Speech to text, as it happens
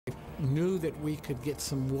knew that we could get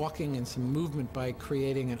some walking and some movement by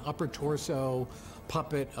creating an upper torso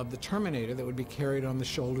puppet of the Terminator that would be carried on the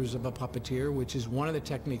shoulders of a puppeteer, which is one of the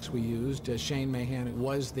techniques we used. Shane Mahan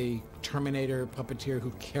was the Terminator puppeteer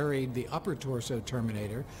who carried the upper torso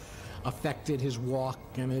Terminator, affected his walk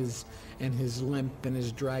and his limp and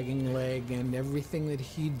his dragging leg, and everything that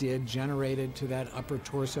he did generated to that upper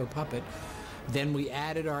torso puppet. Then we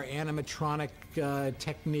added our animatronic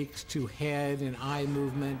techniques to head and eye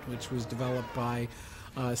movement, which was developed by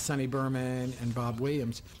Sonny Berman and Bob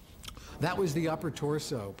Williams. That was the upper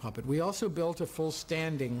torso puppet. We also built a full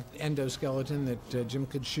standing endoskeleton that Jim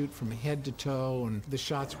could shoot from head to toe, and the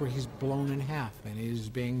shots where he's blown in half and he's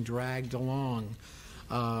being dragged along.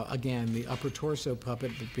 Again, the upper torso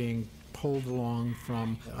puppet being pulled along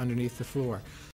from underneath the floor.